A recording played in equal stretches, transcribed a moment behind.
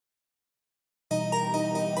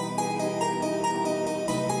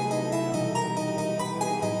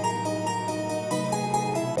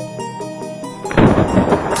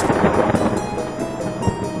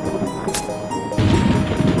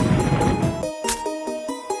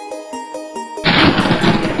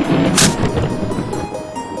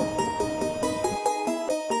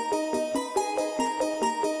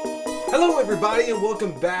everybody, and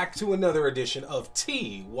welcome back to another edition of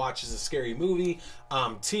T Watches a Scary Movie.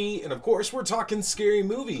 I'm T, and of course, we're talking scary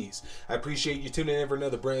movies. I appreciate you tuning in for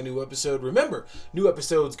another brand new episode. Remember, new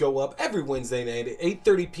episodes go up every Wednesday night at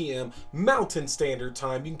 8:30 p.m. Mountain Standard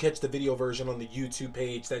Time. You can catch the video version on the YouTube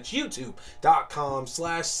page. That's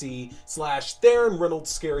youtube.com/C/Theron Reynolds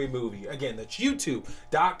Scary Movie. Again, that's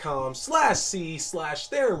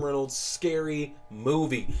youtube.com/C/Theron Reynolds Scary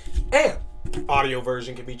Movie. And audio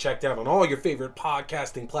version can be checked out on all your favorite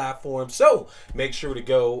podcasting platforms. So make sure to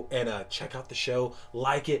go and check out the show,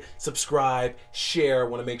 like it, subscribe, share. I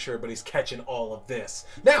want to make sure everybody's catching all of this.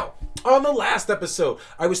 Now, on the last episode,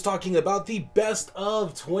 I was talking about the best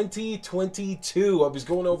of 2022. I was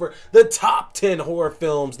going over the top 10 horror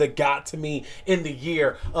films that got to me in the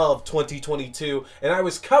year of 2022. And I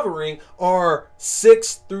was covering our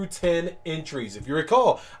 6 through 10 entries. If you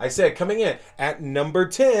recall, I said coming in at number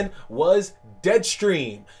 10 was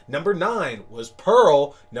Deadstream. Number 9 was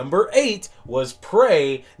Pearl. Number 8 was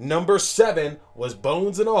Prey. Number 7 was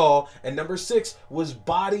Bones and All. And number 6 was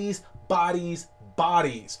Bodies, Bodies,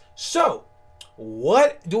 Bodies. So,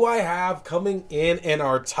 what do I have coming in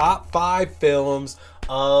our top 5 films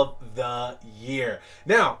of the year?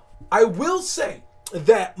 Now, I will say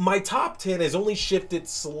that my top 10 has only shifted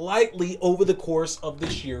slightly over the course of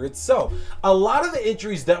this year itself. A lot of the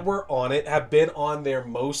entries that were on it have been on there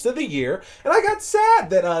most of the year, and I got sad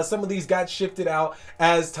that some of these got shifted out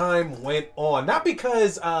as time went on. Not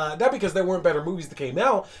because there weren't better movies that came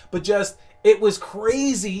out, but just it was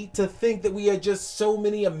crazy to think that we had just so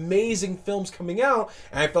many amazing films coming out,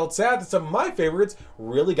 and I felt sad that some of my favorites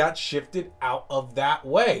really got shifted out of that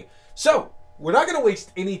way. So we're not going to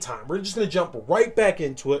waste any time. We're just going to jump right back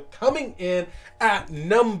into it. Coming in at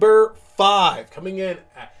number 5. Coming in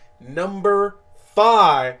at number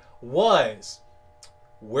 5 was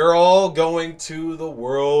We're All Going to the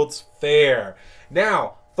World's Fair.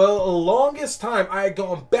 Now, for the longest time, I had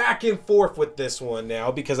gone back and forth with this one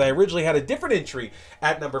now because I originally had a different entry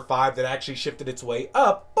at number 5 that actually shifted its way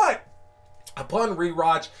up, but upon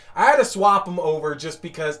rewatch, I had to swap them over just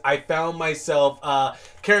because I found myself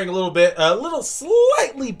caring a little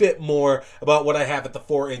slightly bit more about what I have at the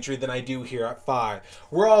 4 entry than I do here at 5.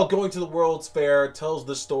 We're All Going to the World's Fair tells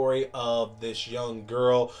the story of this young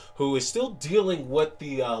girl who is still dealing with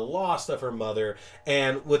the loss of her mother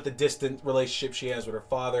and with the distant relationship she has with her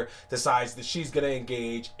father, decides that she's going to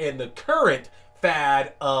engage in the current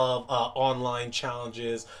fad of online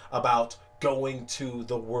challenges about going to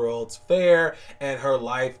the World's Fair, and her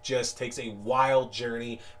life just takes a wild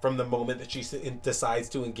journey from the moment that she decides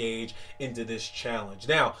to engage into this challenge.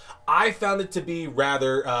 Now, I found it to be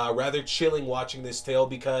rather chilling watching this tale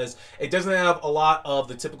because it doesn't have a lot of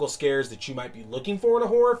the typical scares that you might be looking for in a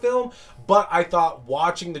horror film, but I thought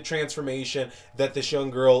watching the transformation that this young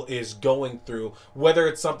girl is going through, whether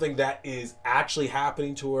it's something that is actually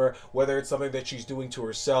happening to her, whether it's something that she's doing to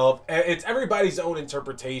herself, it's everybody's own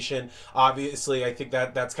interpretation. Obviously, I think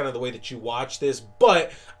that's kind of the way that you watch this,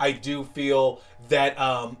 but I do feel that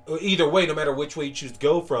either way, no matter which way you choose to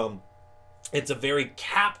go from, it's a very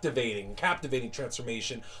captivating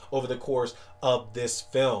transformation over the course of this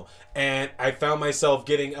film. And I found myself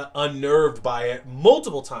getting unnerved by it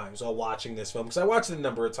multiple times while watching this film, because I watched it a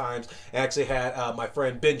number of times. I actually had my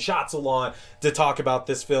friend Ben Schatzel on to talk about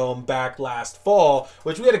this film back last fall,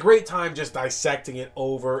 which we had a great time just dissecting it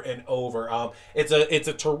over and over. It's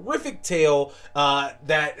a terrific tale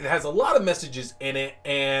that has a lot of messages in it,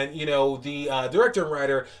 and you know, the director and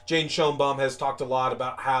writer Jane Schoenbaum has talked a lot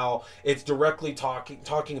about how it's directly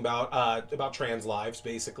talking about trans lives,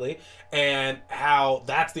 basically, and how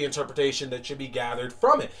that's the interpretation that should be gathered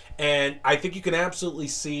from it. And I think you can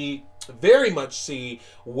absolutely very much see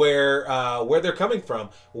where they're coming from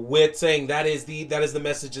with saying that is the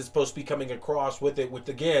message that's supposed to be coming across with it, with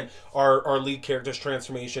again our lead character's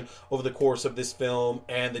transformation over the course of this film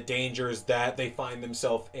and the dangers that they find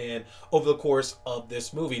themselves in over the course of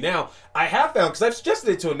this movie. Now, I have found, because I've suggested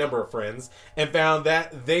it to a number of friends and found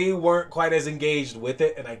that they weren't quite as engaged with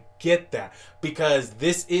it, and I get that because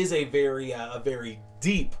this is a very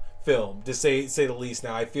deep film, to say the least.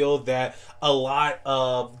 Now, I feel that a lot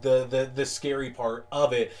of the scary part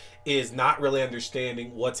of it is not really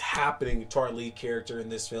understanding what's happening to our lead character in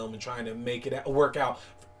this film and trying to make it work out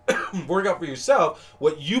for yourself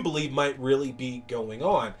what you believe might really be going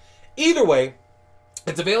on. Either way,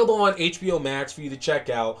 it's available on HBO Max for you to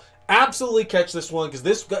check out. Absolutely catch this one, because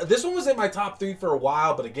this one was in my top 3 for a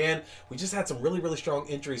while, but again, we just had some really, really strong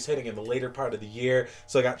entries hitting in the later part of the year,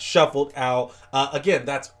 so I got shuffled out. Again,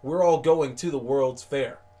 that's We're All Going to the World's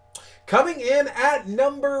Fair. Coming in at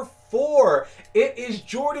number 4, it is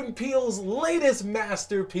Jordan Peele's latest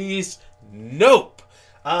masterpiece, Nope.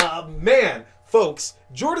 Man, folks,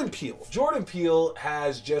 Jordan Peele. Jordan Peele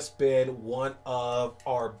has just been one of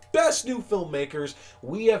our best new filmmakers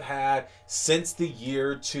we have had since the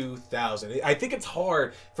year 2000. I think it's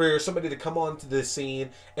hard for somebody to come onto the scene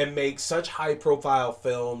and make such high-profile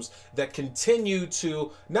films that continue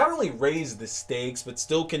to not only raise the stakes, but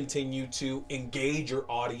still continue to engage your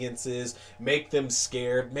audiences, make them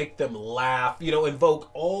scared, make them laugh, invoke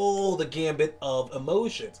all the gambit of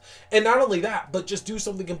emotions. And not only that, but just do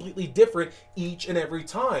something completely different each and every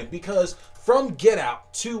time, because from Get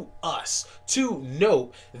Out to Us to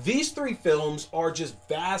Nope, these three films are just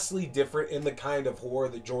vastly different in the kind of horror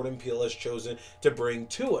that Jordan Peele has chosen to bring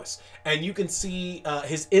to us. And you can see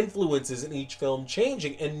his influences in each film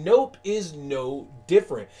changing, and Nope is no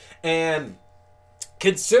different. And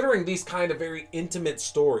considering these kind of very intimate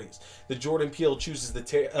stories that Jordan Peele chooses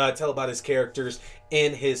to tell about his characters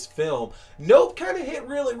in his film, Nope kind of hit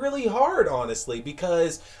really, really hard, honestly,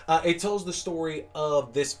 because it tells the story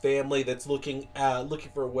of this family that's looking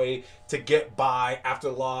for a way to get by after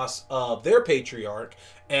the loss of their patriarch,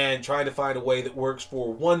 and trying to find a way that works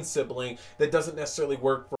for one sibling that doesn't necessarily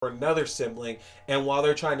work for another sibling. And while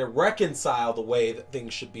they're trying to reconcile the way that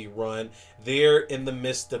things should be run, they're in the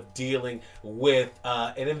midst of dealing with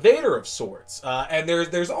an invader of sorts. And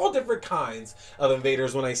there's all different kinds of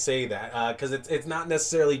invaders when I say that, because it's not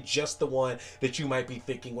necessarily just the one that you might be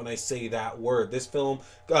thinking when I say that word. This film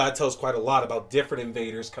tells quite a lot about different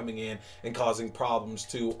invaders coming in and causing problems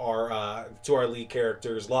to our lead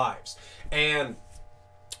characters' lives. And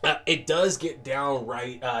it does get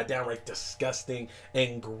downright disgusting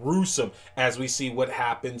and gruesome as we see what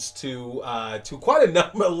happens to quite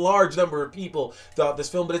a large number of people throughout this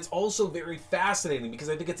film. But it's also very fascinating because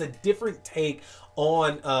I think it's a different take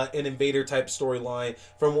on an invader type storyline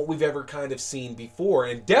from what we've ever kind of seen before,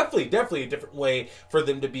 and definitely a different way for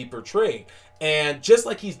them to be portrayed. And just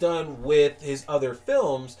like he's done with his other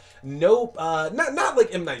films, Nope, not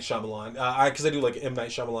like M. Night Shyamalan, because I do like M.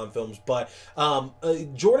 Night Shyamalan films, but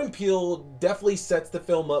Jordan Peele definitely sets the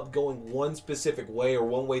film up going one specific way, or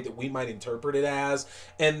one way that we might interpret it as,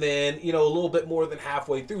 and then, a little bit more than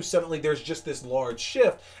halfway through, suddenly there's just this large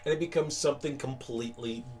shift, and it becomes something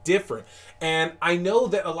completely different. And I know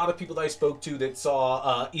that a lot of people that I spoke to that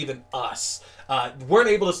saw even Us weren't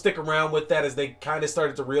able to stick around with that, as they kind of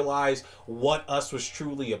started to realize what Us was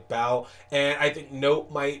truly about. And I think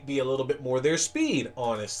Nope might be a little bit more their speed,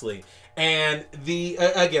 honestly. And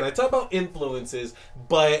again, I talk about influences,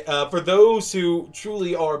 but for those who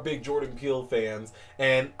truly are big Jordan Peele fans,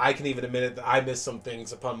 and I can even admit it, that I missed some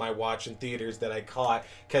things upon my watch in theaters that I caught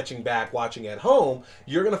catching back watching at home,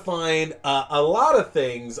 you're gonna find a lot of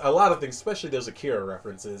things, especially those Akira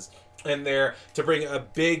references in there, to bring a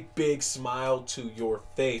big smile to your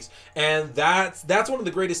face. And that's one of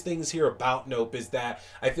the greatest things here about Nope, is that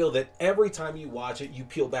I feel that every time you watch it, you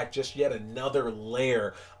peel back just yet another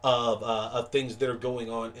layer of things that are going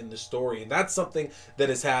on in the story. And that's something that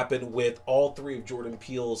has happened with all three of Jordan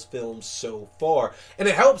Peele's films so far. And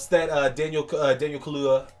it helps that Daniel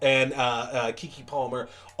Kaluuya and Keke Palmer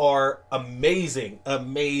are amazing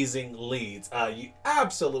leads. You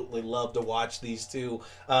absolutely love to watch these two.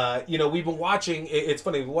 We've been watching, it's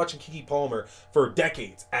funny, we've been watching Keke Palmer for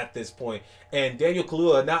decades at this point, and Daniel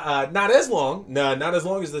Kaluuya not as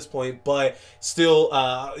long as this point, but still,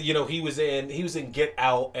 he was in Get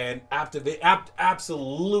Out, and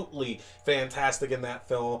absolutely fantastic in that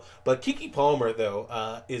film. But Keke Palmer,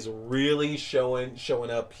 though, is really showing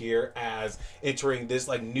up here as entering this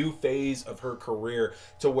like new phase of her career,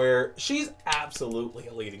 to where she's absolutely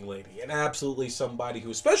a leading lady, and absolutely somebody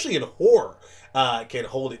who, especially in horror, can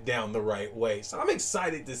hold it down the right way. So I'm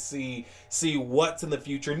excited to see what's in the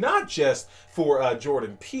future, not just for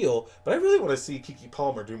Jordan Peele, but I really want to see Keke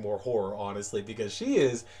Palmer do more horror, honestly, because she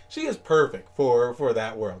is perfect for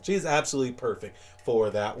that world. She is absolutely perfect for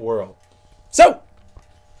that world. So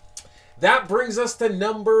that brings us to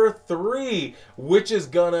number 3, which is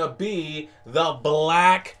gonna be The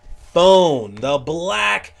Black Phone. The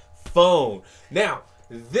Black Phone. Now,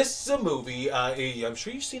 this is a movie, I'm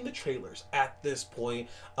sure you've seen the trailers at this point,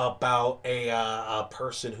 about a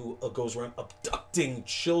person who goes around abducting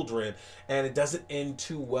children, and it doesn't end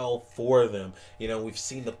too well for them. We've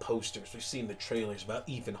seen the posters, we've seen the trailers about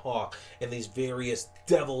Ethan Hawke and these various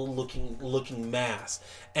devil-looking masks.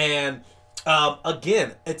 And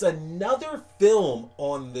again, it's another film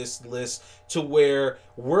on this list to where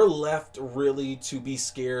we're left really to be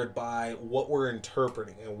scared by what we're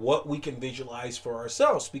interpreting and what we can visualize for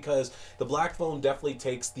ourselves, because the Black Phone definitely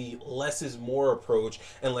takes the less is more approach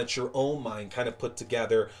and lets your own mind kind of put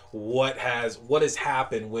together what has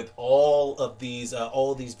happened with all of these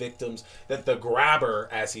victims that the Grabber,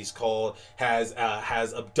 as he's called, has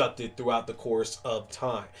abducted throughout the course of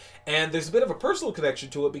time. And there's a bit of a personal connection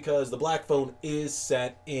to it because the Black Phone is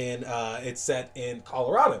set in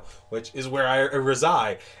Colorado, which is where I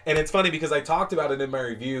reside. And it's funny because I talked about it in my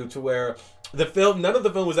review, to where none of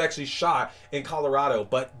the film was actually shot in Colorado,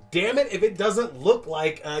 but damn it if it doesn't look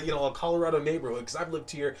like a Colorado neighborhood, because I've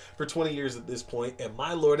lived here for 20 years at this point, and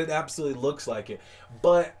my lord, it absolutely looks like it.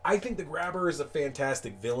 But I think the Grabber is a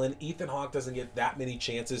fantastic villain. Ethan Hawke doesn't get that many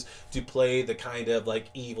chances to play the kind of like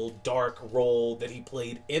evil, dark role that he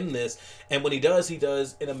played in this, and when he does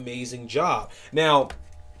an amazing job. Now,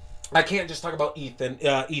 I can't just talk about Ethan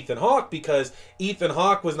Hawke, because Ethan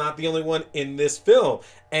Hawke was not the only one in this film,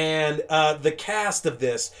 and the cast of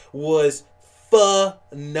this was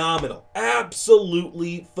phenomenal,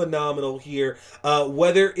 absolutely phenomenal here.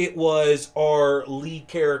 Whether it was our lead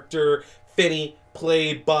character Finney,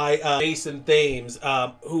 played by Mason Thames,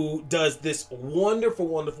 who does this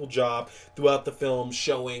wonderful job throughout the film,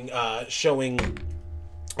 showing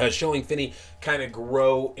Finney kind of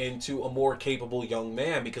grow into a more capable young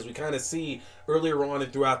man, because we kind of see earlier on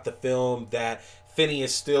and throughout the film that Finney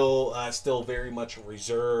is still very much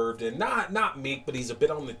reserved and not meek, but he's a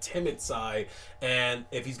bit on the timid side. And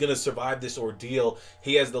if he's going to survive this ordeal,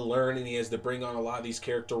 he has to learn, and he has to bring on a lot of these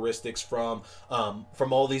characteristics from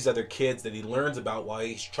all these other kids that he learns about while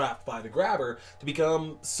he's trapped by the Grabber, to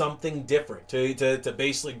become something different, to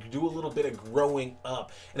basically do a little bit of growing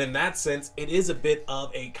up. And in that sense, it is a bit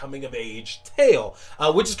of a coming of age tale,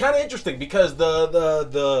 which is kind of interesting, because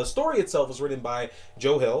the story itself was written by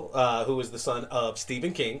Joe Hill, who is the son of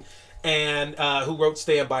Stephen King, and who wrote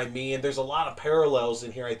Stand By Me. And there's a lot of parallels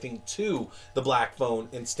in here, I think, to the Black Phone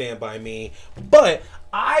and Stand By Me. But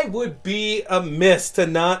I would be amiss to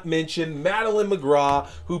not mention Madeline McGraw,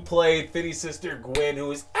 who played Finney's sister Gwen,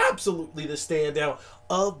 who is absolutely the standout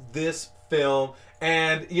of this film.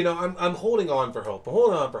 And, I'm holding on for hope. I'm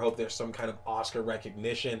holding on for hope there's some kind of Oscar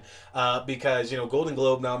recognition, because, Golden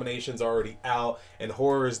Globe nominations are already out, and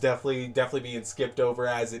horror is definitely being skipped over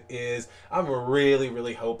as it is. I'm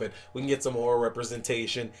really hoping we can get some horror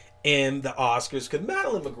representation in the Oscars, because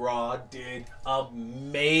Madeline McGraw did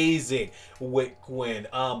amazing with Gwen.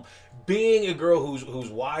 Being a girl who's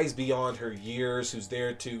wise beyond her years, who's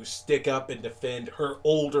there to stick up and defend her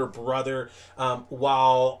older brother,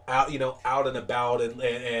 while out and about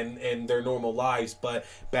and their normal lives. But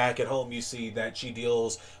back at home, you see that she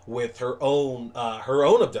deals with her own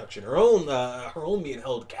abduction, her own being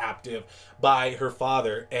held captive by her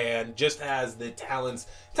father, and just has the talents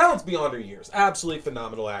beyond her years. Absolutely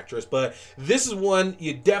phenomenal actress. But this is one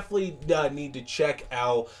you definitely need to check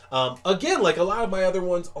out. Again, like a lot of my other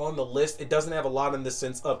ones on the list, it doesn't have a lot in the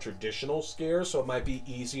sense of traditional scares, so it might be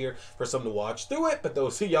easier for some to watch through it. But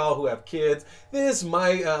those of y'all who have kids, this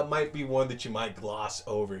might be one that you might gloss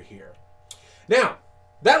over here. Now,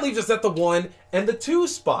 that leaves us at the 1 and the 2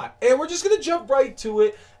 spot, and we're just gonna jump right to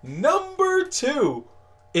it. Number 2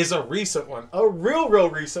 is a recent one, a real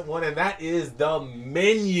recent one, and that is The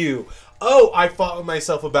Menu. Oh, I fought with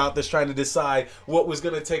myself about this, trying to decide what was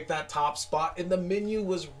going to take that top spot, and The Menu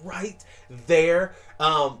was right there.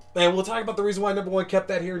 And we'll talk about the reason why number 1 kept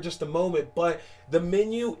that here in just a moment, but The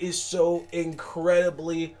Menu is so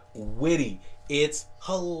incredibly witty. It's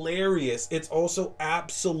hilarious. It's also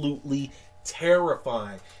absolutely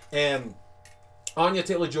terrifying. And Anya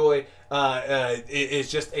Taylor-Joy is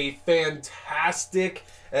just a fantastic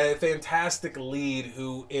lead,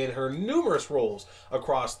 who in her numerous roles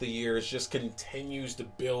across the years just continues to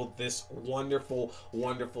build this wonderful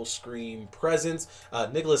screen presence.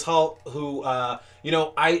 Nicholas Hoult, who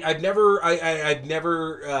I've never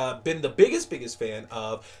been the biggest fan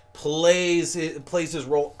of, plays his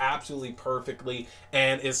role absolutely perfectly,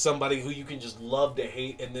 and is somebody who you can just love to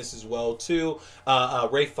hate in this as well too.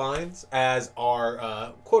 Ralph Fiennes as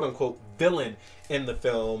our quote unquote villain in the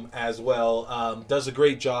film as well, does a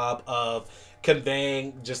great job of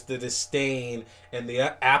conveying just the disdain and the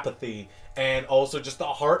apathy, and also just the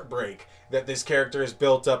heartbreak that this character has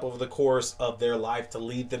built up over the course of their life to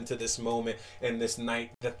lead them to this moment and this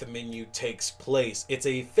night that the menu takes place. It's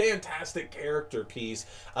a fantastic character piece,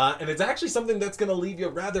 and it's actually something that's going to leave you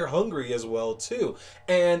rather hungry as well too.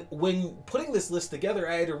 And when putting this list together,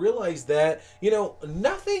 I had to realize that,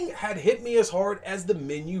 nothing had hit me as hard as the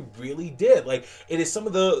menu really did. Like, it is some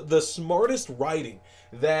of the smartest writing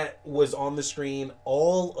that was on the screen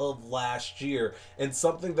all of last year, and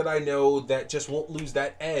something that I know that just won't lose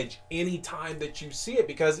that edge anytime that you see it,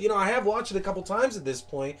 because I have watched it a couple times at this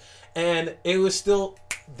point, and it was still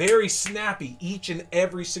very snappy each and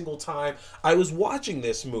every single time I was watching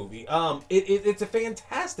this movie. It's a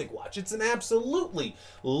fantastic watch. It's an absolutely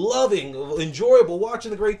loving, enjoyable watch,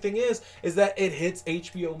 and the great thing is that it hits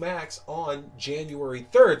HBO Max on January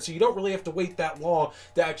 3rd, so you don't really have to wait that long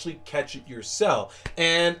to actually catch it yourself.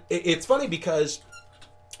 And it's funny because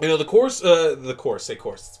the course,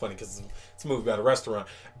 it's funny because it's a movie about a restaurant.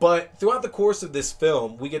 But throughout the course of this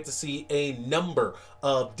film, we get to see a number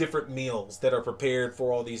of different meals that are prepared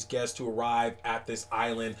for all these guests who arrive at this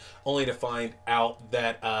island, only to find out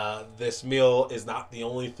that this meal is not the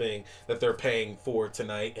only thing that they're paying for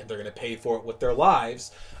tonight, and they're going to pay for it with their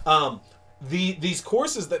lives. These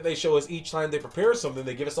courses that they show us each time they prepare something,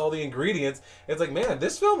 they give us all the ingredients. It's like, man,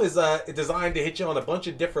 this film is designed to hit you on a bunch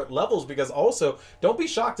of different levels, because also, don't be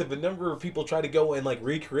shocked if a number of people try to go and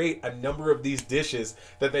recreate a number of these dishes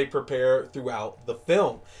that they prepare throughout the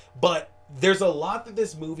film. But there's a lot that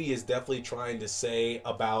this movie is definitely trying to say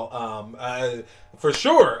about, for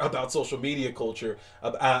sure, about social media culture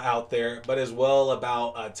out there, but as well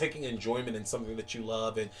about taking enjoyment in something that you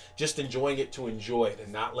love and just enjoying it to enjoy it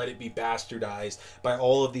and not let it be bastardized by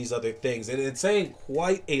all of these other things. And it's saying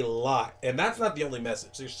quite a lot. And that's not the only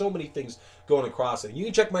message. There's so many things going across it. You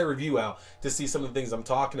can check my review out to see some of the things I'm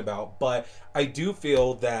talking about. But I do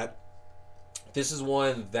feel that this is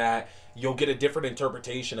one that you'll get a different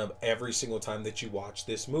interpretation of every single time that you watch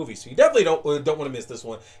this movie. So you definitely don't want to miss this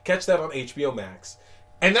one. Catch that on HBO Max.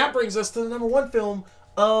 And that brings us to the number one film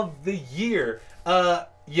of the year.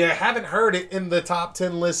 You haven't heard it in the top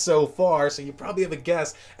 10 list so far, so you probably have a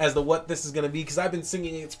guess as to what this is going to be, because I've been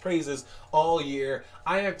singing its praises all year.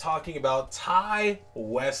 I am talking about Ti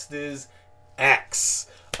West's X.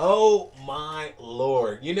 Oh my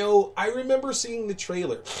Lord. I remember seeing the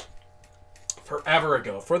trailer forever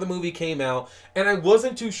ago before the movie came out, and I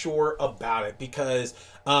wasn't too sure about it because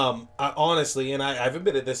I honestly, and I've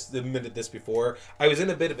admitted this before, I was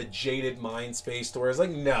in a bit of a jaded mind space where I was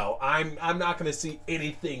like, no, I'm not going to see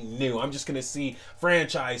anything new. I'm just going to see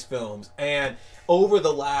franchise films. And over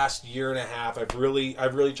the last year and a half, I've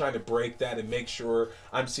really tried to break that and make sure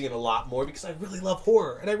I'm seeing a lot more, because I really love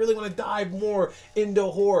horror and I really want to dive more into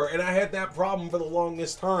horror. And I had that problem for the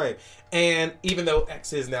longest time. And even though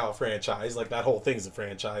X is now a franchise, like that whole thing's a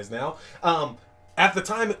franchise now, at the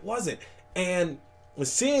time it wasn't. And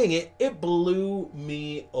seeing it blew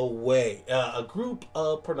me away. A group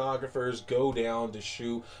of pornographers go down to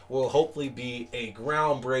shoot will hopefully be a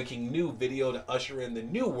groundbreaking new video to usher in the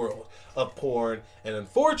new world of porn, and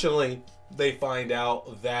unfortunately they find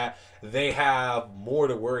out that they have more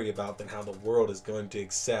to worry about than how the world is going to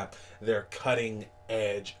accept their cutting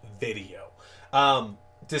edge video.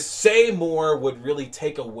 To say more would really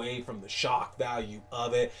take away from the shock value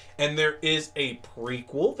of it. And there is a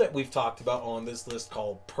prequel that we've talked about on this list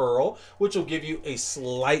called Pearl, which will give you a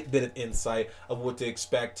slight bit of insight of what to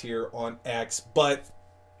expect here on X. But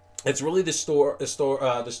it's really the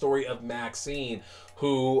story of Maxine,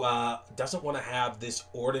 who doesn't want to have this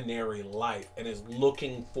ordinary life and is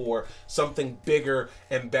looking for something bigger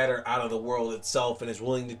and better out of the world itself, and is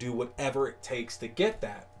willing to do whatever it takes to get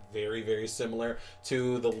that. Very, very similar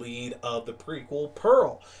to the lead of the prequel,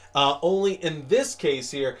 Pearl. Only in this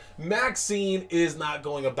case here, Maxine is not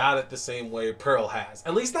going about it the same way Pearl has.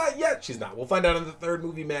 At least not yet, she's not. We'll find out in the third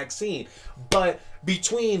movie, Maxine. But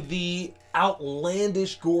between the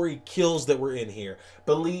outlandish, gory kills that were in here,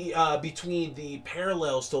 between the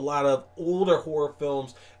parallels to a lot of older horror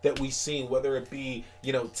films that we've seen, whether it be,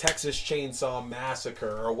 Texas Chainsaw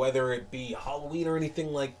Massacre, or whether it be Halloween or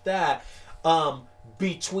anything like that,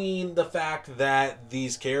 between the fact that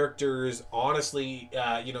these characters, honestly,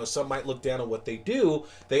 some might look down on what they do,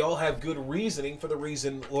 they all have good reasoning for the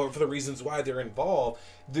reasons why they're involved.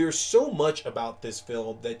 There's so much about this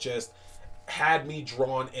film that just had me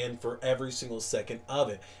drawn in for every single second of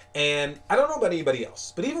it. And I don't know about anybody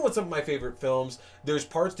else, but even with some of my favorite films, there's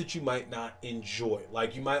parts that you might not enjoy.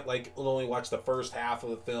 Like, you might only watch the first half of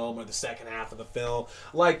the film or the second half of the film.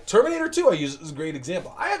 Like Terminator 2, I use as a great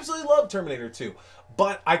example. I absolutely love Terminator 2,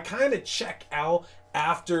 but I kind of check out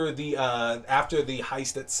after the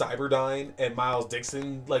heist at Cyberdyne and Miles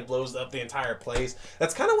Dixon like blows up the entire place.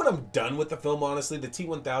 That's kind of when I'm done with the film, honestly. The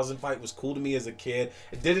T-1000 fight was cool to me as a kid.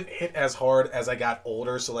 It didn't hit as hard as I got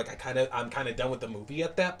older, so like I'm kind of done with the movie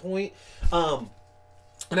at that point.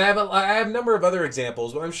 And I have a number of other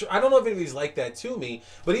examples, but I'm sure I don't know if anybody's like that to me.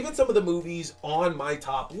 But even some of the movies on my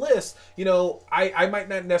top list, you know, I might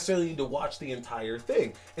not necessarily need to watch the entire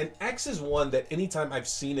thing. And X is one that anytime I've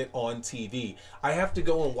seen it on TV, I have to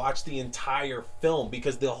go and watch the entire film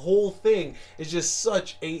because the whole thing is just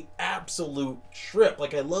such a absolute trip.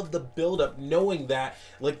 Like, I love the buildup, knowing that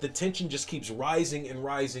like the tension just keeps rising and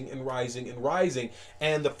rising and rising and rising.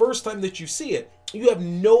 And the first time that you see it, you have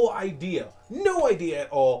no idea at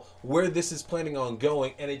all where this is planning on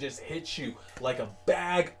going, and it just hits you like a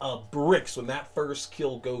bag of bricks when that first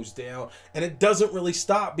kill goes down. And it doesn't really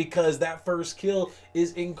stop because that first kill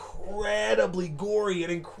is incredibly gory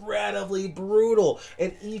and incredibly brutal,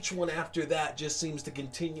 and each one after that just seems to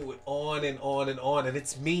continue it on and on and on. And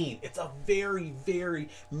it's mean. It's a very, very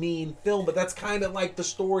mean film, but that's kind of like the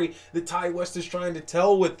story that Ti West is trying to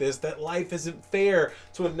tell with this, that life isn't fair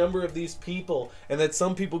to a number of these people, and that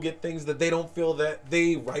some people get things that they don't feel that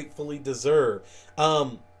they rightfully deserve.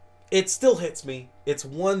 It still hits me. It's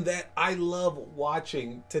one that I love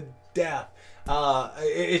watching to death.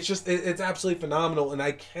 It's absolutely phenomenal, and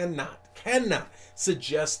I cannot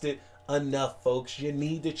suggest it enough, folks. You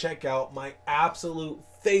need to check out my absolute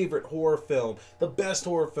favorite horror film, the best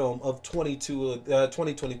horror film of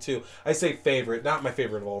 2022. I say favorite, not my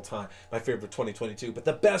favorite of all time, my favorite 2022, but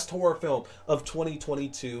the best horror film of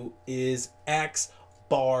 2022 is X,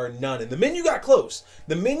 bar none. And the menu got close.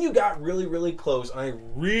 The menu got really, really close. I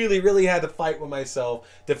really had to fight with myself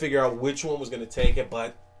to figure out which one was going to take it,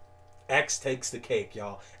 but X takes the cake,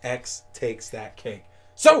 y'all. X takes that cake.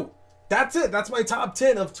 So, that's it. That's my top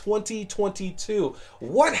 10 of 2022.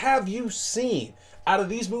 What have you seen out of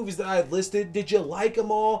these movies that I've listed? Did you like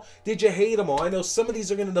them all? Did you hate them all? I know some of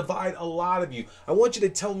these are going to divide a lot of you. I want you to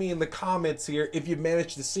tell me in the comments here if you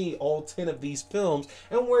managed to see all 10 of these films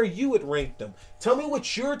and where you would rank them. Tell me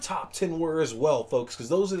what your top 10 were as well, folks, because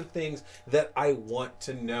those are the things that I want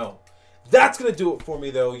to know. That's going to do it for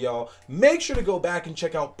me, though, y'all. Make sure to go back and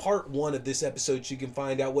check out part 1 of this episode so you can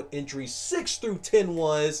find out what entry 6 through 10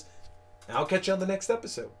 was. I'll catch you on the next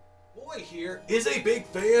episode. Boy here is a big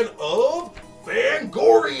fan of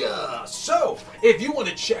Fangoria. So, if you want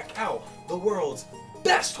to check out the world's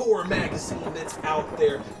best horror magazine that's out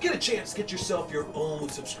there, get a chance to get yourself your own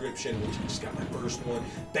subscription, which I just got my first one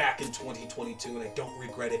back in 2022, and I don't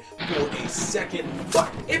regret it for a second.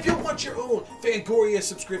 But if you want your own Fangoria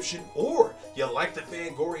subscription, or you like the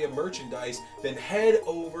Fangoria merchandise, then head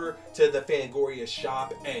over to the Fangoria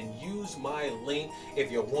shop and use my link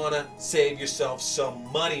if you want to save yourself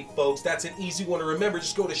some money, folks. That's an easy one to remember.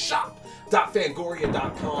 Just go to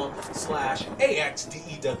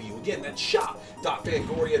shop.fangoria.com/AXDEW. Again, that's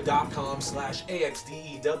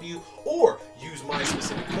shop.fangoria.com/AXDEW, or use my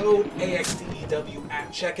specific code AXDEW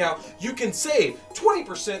at checkout. You can save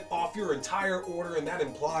 20% off your entire order, and that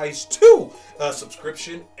implies 2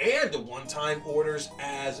 subscription and one-time orders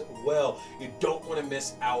as well. You don't want to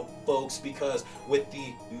miss out, folks, because with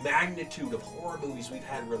the magnitude of horror movies we've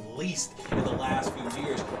had released in the last few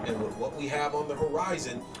years, and with what we have on the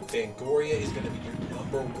horizon, Fangoria is going to be your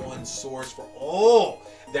 #1 source for all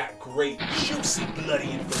that great, juicy,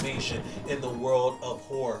 bloody information in the world of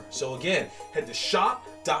horror. So again, head to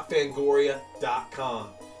shop.fangoria.com.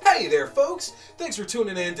 Hey there, folks! Thanks for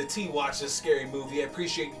tuning in to T Watch This Scary Movie. I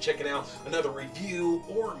appreciate you checking out another review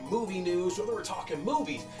or movie news, whether we're talking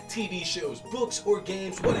movies, TV shows, books, or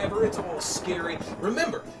games, whatever. It's all scary.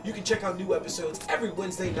 Remember, you can check out new episodes every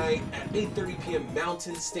Wednesday night at 8:30 p.m.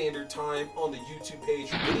 Mountain Standard Time on the YouTube page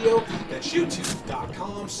for video. That's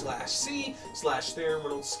youtube.com/C/Theron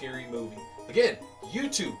Reynolds Scary Movie. Again,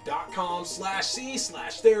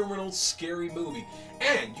 youtube.com/C/Theron Reynolds Scary Movie.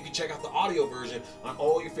 And you can check out the audio version on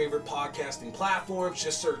all your favorite podcasting platforms.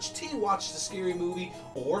 Just search T Watch the Scary Movie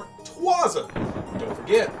or Twaza. Don't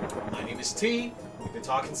forget, my name is T. We've been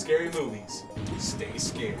talking scary movies. Stay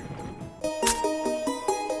scared.